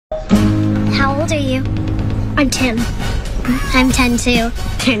old are you? I'm 10. I'm 10 too.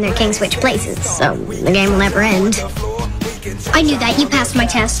 And their king switch places, so the game will never end. I knew that. You passed my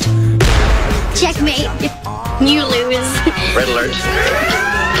test. Checkmate. You lose. Red alert.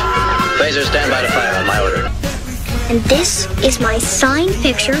 Phasers stand by to fire on my order. And this is my signed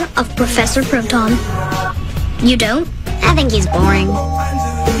picture of Professor Proton. You don't? I think he's boring.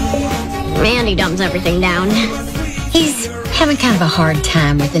 Mandy dumbs everything down. He's having kind of a hard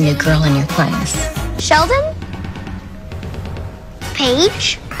time with the new girl in your class. Sheldon?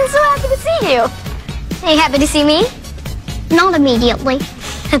 Paige? I'm so happy to see you. Are you happy to see me? Not immediately.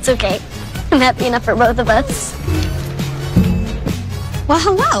 That's okay. I'm happy enough for both of us. Well,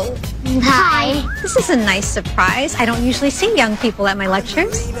 hello. Hi. This is a nice surprise. I don't usually see young people at my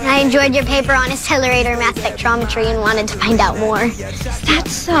lectures. I enjoyed your paper on accelerator mass spectrometry and wanted to find out more.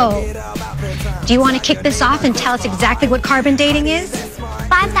 That's so. Do you want to kick this off and tell us exactly what carbon dating is?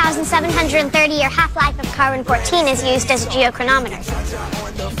 5,730-year half-life of carbon-14 is used as a geochronometer.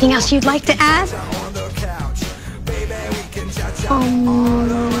 Anything else you'd like to add?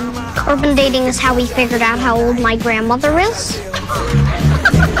 Carbon dating is how we figured out how old my grandmother is.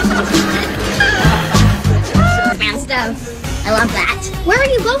 Man stuff. I love that. Where are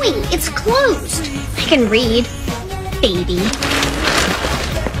you going? It's closed. I can read. Baby.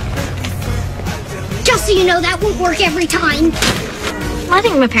 Just so you know, that won't work every time. I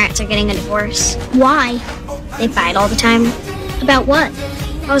think my parents are getting a divorce. Why? They fight all the time. About what?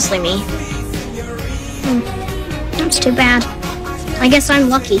 Mostly me. That's too bad. I guess I'm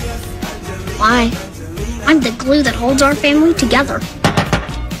lucky. Why? I'm the glue that holds our family together.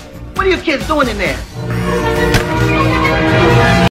 What are you kids doing in there?